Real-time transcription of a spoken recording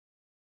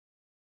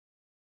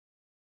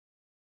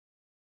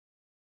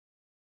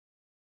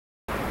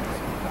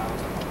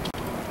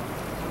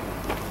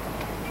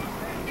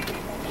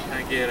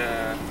get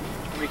how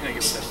many can I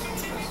get with this?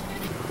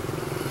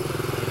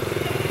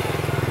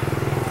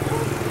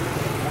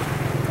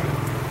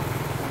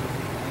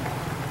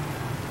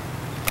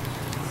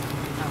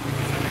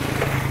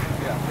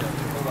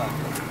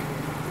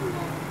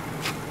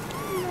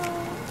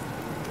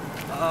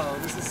 Oh,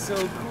 this is so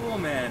cool,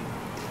 man.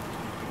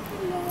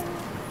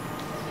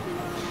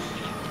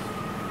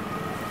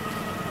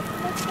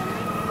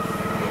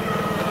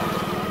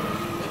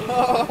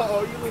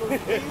 Oh, you little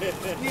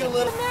thief. You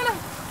little banana.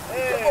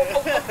 Hey.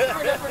 Oh, come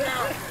here, that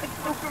banana.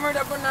 Oh, come here,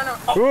 that banana.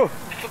 Ooh,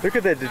 look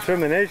at that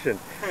determination.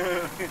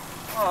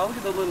 Oh, look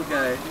at the little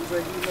guy. He's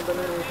like eating a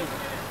banana.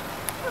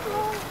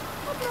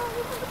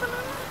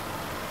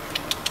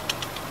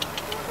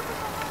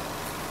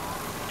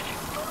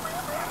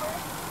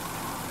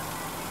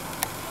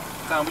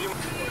 Tom, would you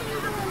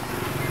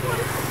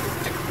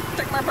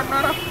take my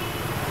banana?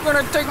 You're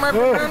gonna take my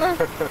banana?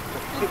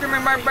 Give me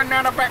my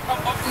banana back. Oh,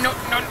 oh, no.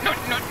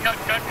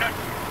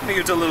 I think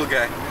it's a little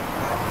guy.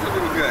 It's a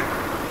little guy.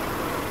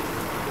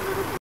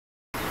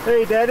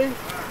 Hey, Daddy.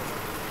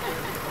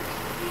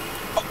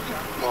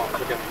 Oh,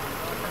 look at me.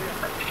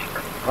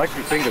 Watch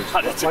your fingers.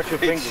 Oh, that's Watch a your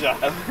great fingers. shot.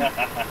 No.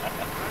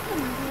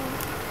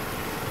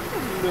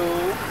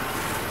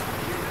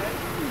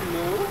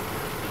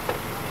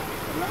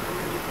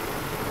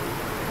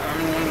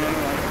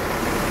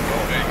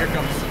 Oh, man, here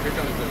comes the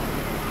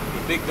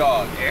big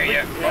dog. There you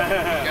go.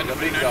 Got the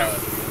big dog.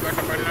 Got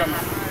the banana.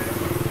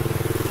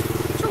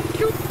 So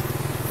cute.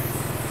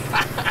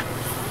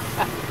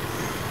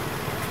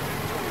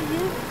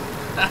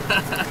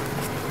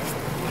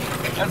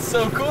 That's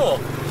so cool.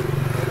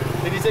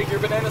 Did you take your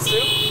bananas too?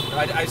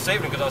 I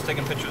saved them because I was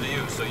taking pictures of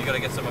you, so you gotta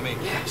get some of me.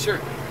 Yeah, sure.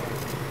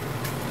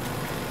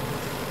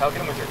 I'll get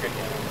them with your good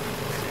camera.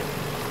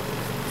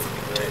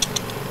 Great.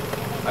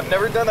 I've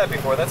never done that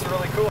before. That's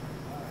really cool.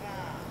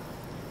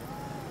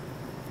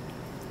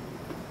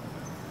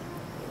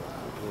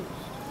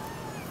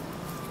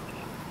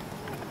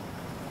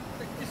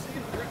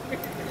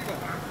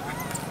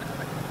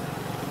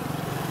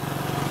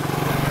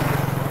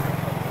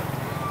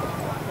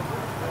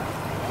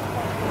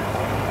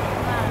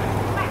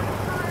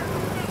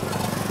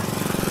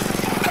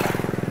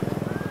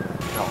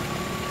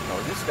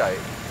 This guy,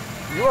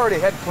 you already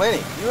had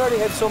plenty. You already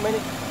had so many.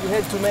 You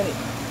had too many.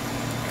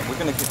 We're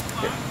gonna get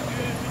here.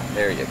 Okay.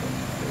 There you go.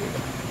 There you go.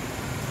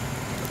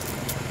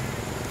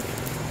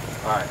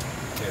 All right.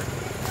 Here.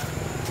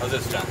 How's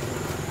this, John?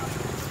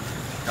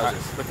 How's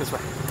this? Look this way.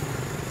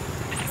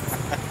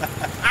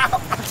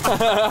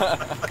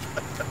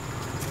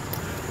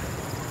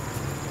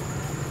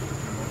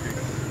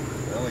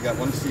 I only got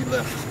one seed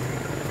left.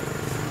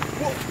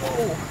 Whoa!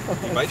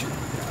 Whoa! You bite you?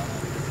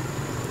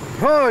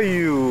 Oh,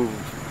 you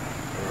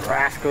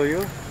rascal,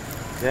 you.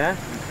 Yeah?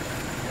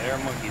 They're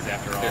monkeys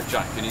after all. Here,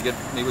 John, can you get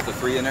me with the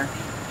 3 in there?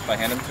 If I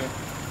hand them to him?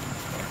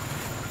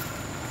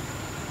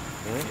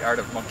 The art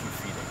of monkey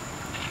feeding.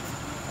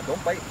 Now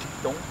don't bite.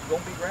 Don't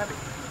be grabby.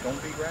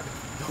 Don't be grabby.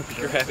 Don't be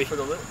grabby. This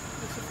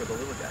is for the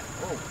little guy.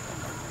 Oh.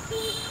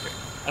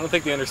 I don't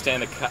think they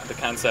understand the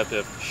concept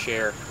of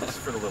share. This is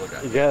for the little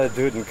guy. You gotta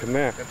do it in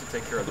Khmer. You have to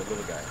take care of the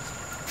little guys.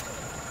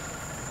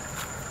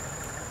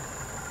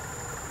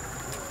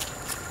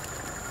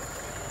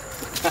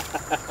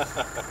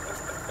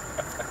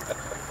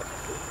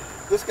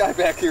 This guy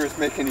back here is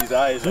making these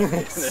eyes at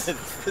me.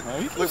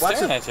 Look, watch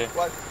it. At you.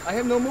 What? I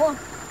have no more.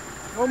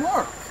 No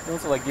more. He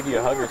wants to like give you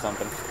a hug or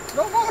something.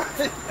 No more.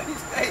 Hey,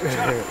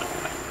 shut up.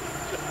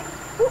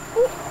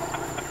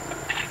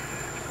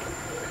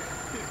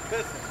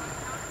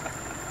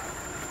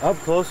 Up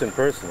close and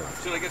personal.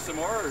 Should I get some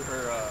more or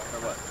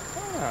what?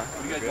 Ah,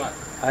 What do you guys want?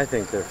 I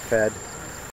think they're fed.